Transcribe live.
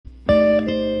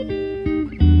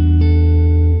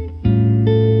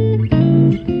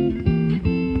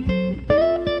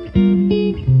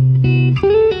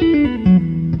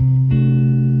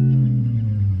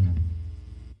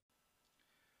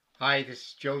Hi, this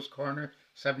is Joe's Corner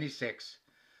 76.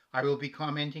 I will be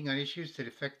commenting on issues that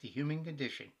affect the human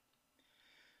condition.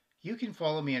 You can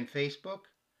follow me on Facebook,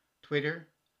 Twitter,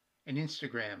 and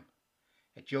Instagram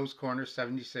at Joe's Corner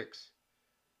 76.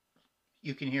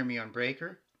 You can hear me on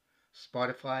Breaker,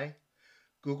 Spotify,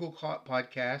 Google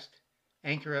Podcast,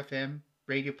 Anchor FM,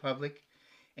 Radio Public,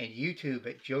 and YouTube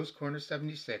at Joe's Corner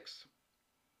 76.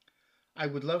 I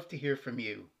would love to hear from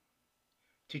you.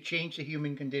 To change the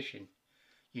human condition,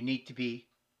 you need to be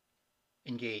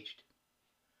engaged.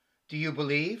 Do you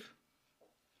believe?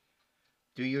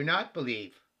 Do you not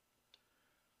believe?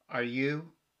 Are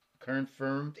you a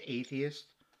confirmed atheist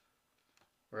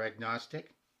or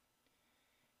agnostic?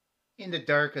 In the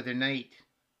dark of the night,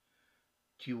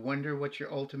 do you wonder what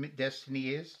your ultimate destiny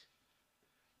is?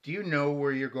 Do you know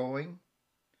where you're going?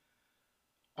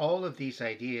 All of these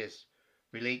ideas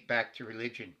relate back to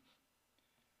religion.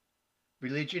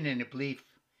 Religion and a belief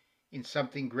in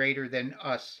something greater than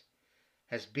us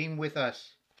has been with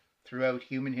us throughout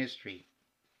human history.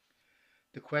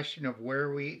 The question of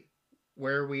where we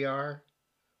are,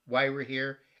 why we're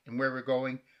here, and where we're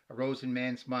going arose in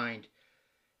man's mind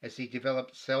as they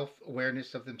developed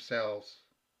self-awareness of themselves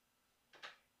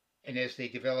and as they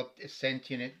developed as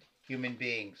sentient human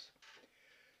beings.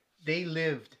 They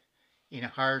lived in a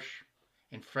harsh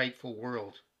and frightful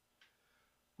world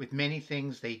with many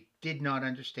things they did not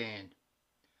understand.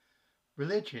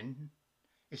 Religion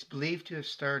is believed to have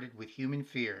started with human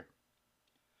fear.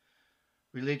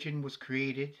 Religion was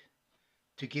created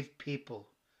to give people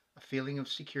a feeling of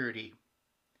security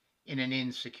in an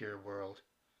insecure world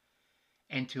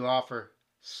and to offer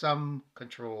some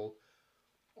control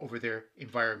over their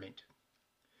environment.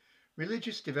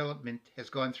 Religious development has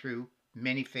gone through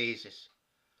many phases.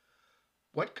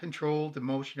 What controlled the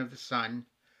motion of the sun,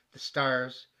 the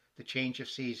stars, the change of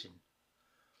season?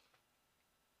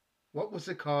 What was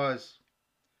the cause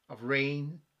of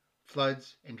rain,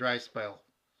 floods, and dry spells?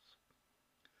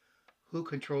 Who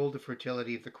controlled the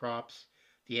fertility of the crops,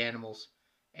 the animals,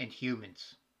 and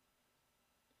humans?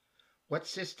 What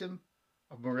system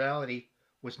of morality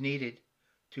was needed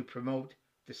to promote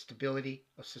the stability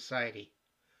of society?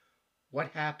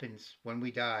 What happens when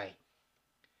we die?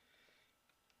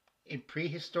 In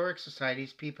prehistoric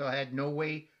societies, people had no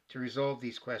way to resolve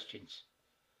these questions.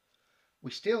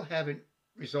 We still haven't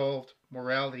resolved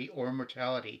morality or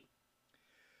mortality.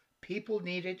 People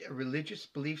needed a religious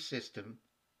belief system,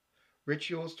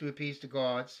 rituals to appease the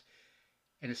gods,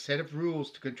 and a set of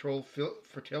rules to control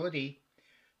fertility,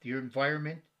 the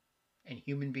environment, and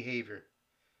human behavior.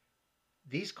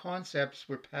 These concepts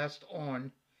were passed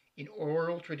on in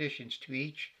oral traditions to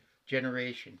each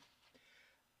generation.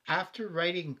 After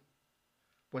writing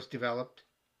was developed,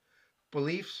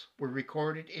 beliefs were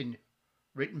recorded in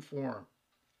written form.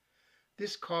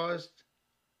 This caused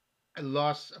a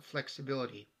loss of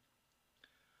flexibility.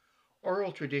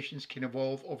 Oral traditions can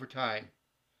evolve over time.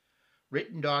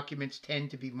 Written documents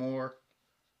tend to be more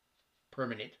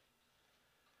permanent.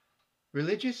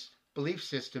 Religious belief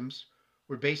systems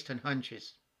were based on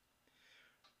hunches.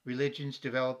 Religions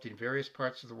developed in various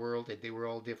parts of the world and they were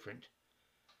all different.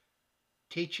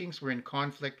 Teachings were in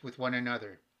conflict with one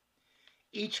another.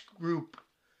 Each group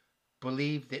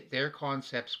believed that their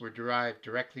concepts were derived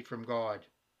directly from God.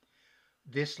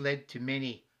 This led to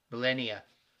many millennia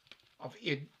of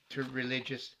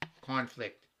interreligious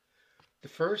conflict. The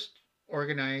first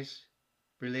organized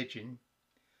religion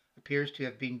appears to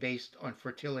have been based on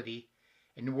fertility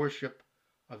and worship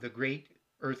of the great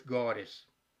earth goddess.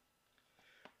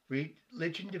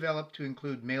 Religion developed to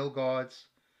include male gods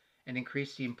and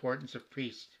increase the importance of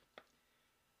priests.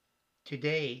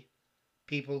 Today,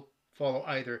 people follow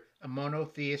either a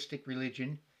monotheistic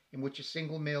religion in which a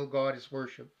single male god is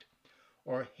worshipped,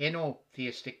 or a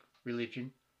henotheistic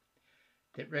religion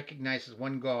that recognizes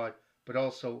one god but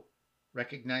also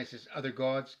recognizes other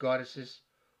gods, goddesses,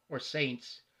 or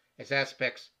saints as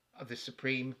aspects of the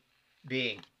supreme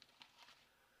being.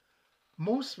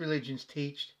 Most religions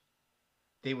teach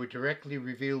they were directly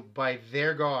revealed by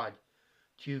their God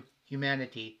to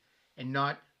humanity and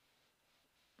not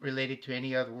related to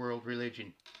any other world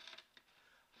religion.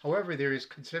 However, there is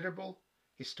considerable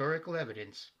historical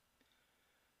evidence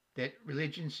that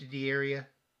religions in the area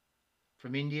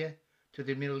from India to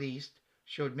the Middle East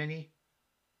showed many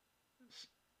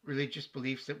religious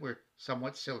beliefs that were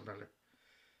somewhat similar.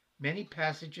 Many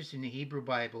passages in the Hebrew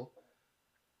Bible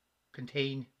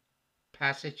contain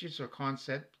passages or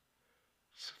concepts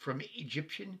from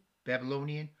Egyptian,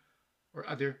 Babylonian, or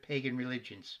other pagan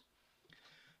religions.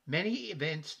 Many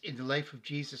events in the life of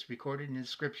Jesus recorded in the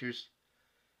scriptures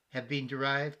have been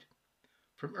derived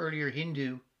from earlier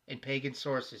Hindu and pagan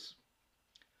sources.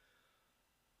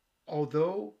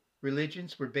 Although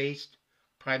religions were based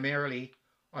primarily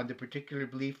on the particular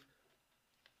belief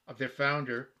of their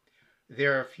founder,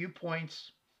 there are a few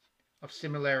points of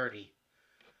similarity.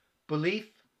 Belief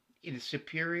in a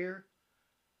superior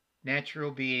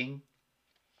natural being.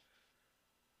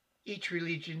 Each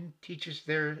religion teaches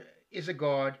there is a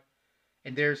God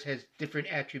and theirs has different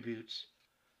attributes.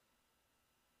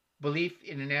 Belief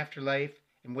in an afterlife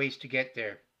and ways to get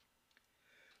there.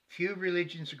 Few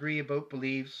religions agree about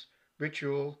beliefs,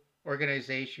 ritual,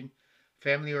 organization,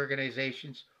 family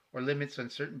organizations, or limits on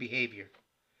certain behavior.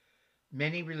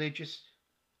 Many religious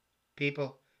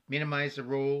people minimize the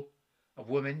role of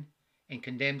women and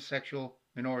condemn sexual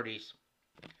minorities.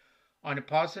 On a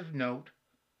positive note,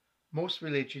 most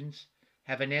religions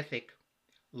have an ethic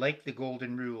like the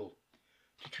Golden Rule,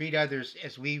 to treat others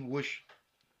as we wish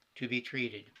to be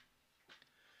treated.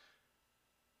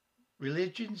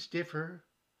 Religions differ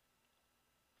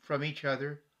from each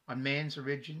other on man's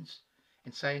origins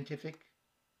and scientific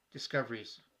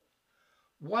discoveries.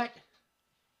 What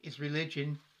is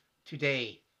religion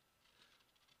today?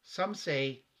 Some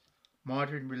say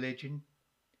modern religion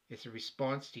is a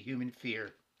response to human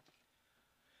fear.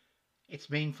 Its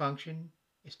main function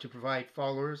is to provide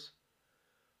followers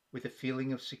with a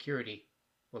feeling of security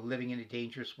while living in a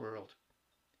dangerous world.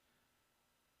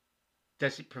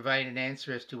 Does it provide an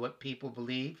answer as to what people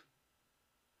believe?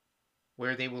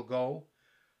 Where they will go?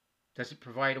 Does it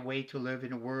provide a way to live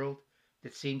in a world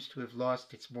that seems to have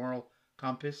lost its moral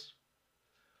compass?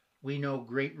 We know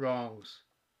great wrongs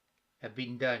have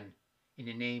been done in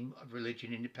the name of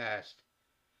religion in the past,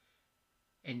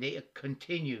 and they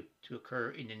continue to occur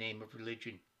in the name of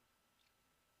religion.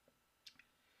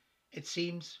 It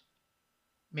seems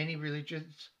many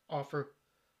religions offer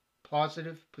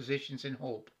positive positions and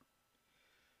hope.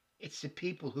 It's the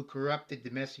people who corrupted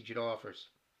the message it offers.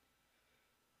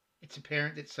 It's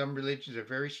apparent that some religions are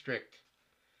very strict,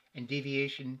 and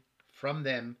deviation from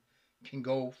them can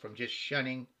go from just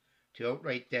shunning to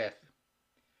outright death.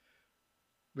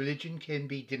 Religion can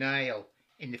be denial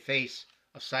in the face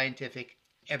of scientific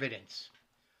evidence.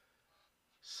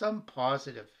 Some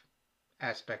positive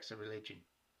aspects of religion.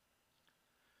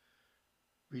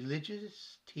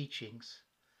 Religious teachings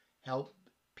help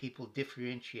people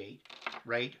differentiate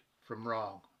right from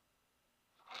wrong.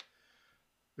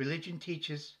 Religion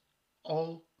teaches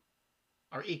all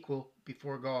are equal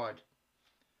before God.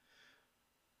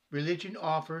 Religion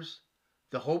offers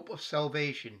the hope of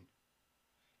salvation.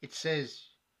 It says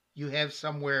you have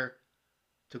somewhere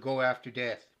to go after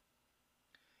death.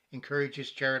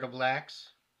 Encourages charitable acts.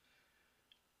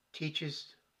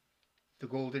 Teaches the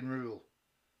Golden Rule.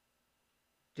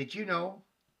 Did you know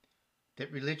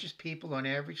that religious people on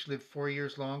average live 4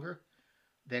 years longer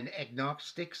than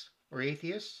agnostics or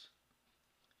atheists?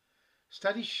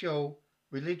 Studies show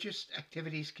religious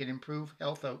activities can improve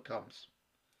health outcomes.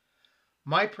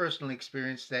 My personal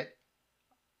experience that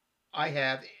I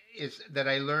have is that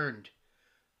I learned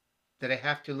that I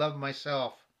have to love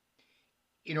myself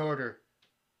in order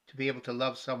to be able to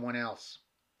love someone else.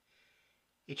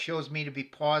 It shows me to be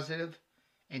positive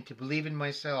and to believe in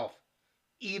myself,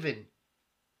 even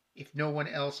if no one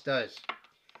else does.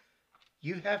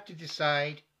 You have to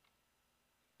decide,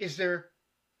 is there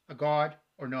a God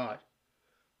or not?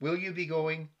 Will you be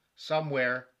going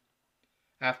somewhere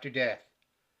after death?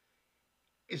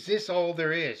 Is this all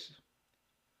there is?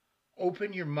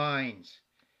 Open your minds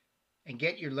and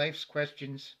get your life's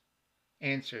questions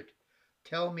answered.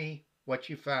 Tell me what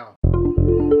you found.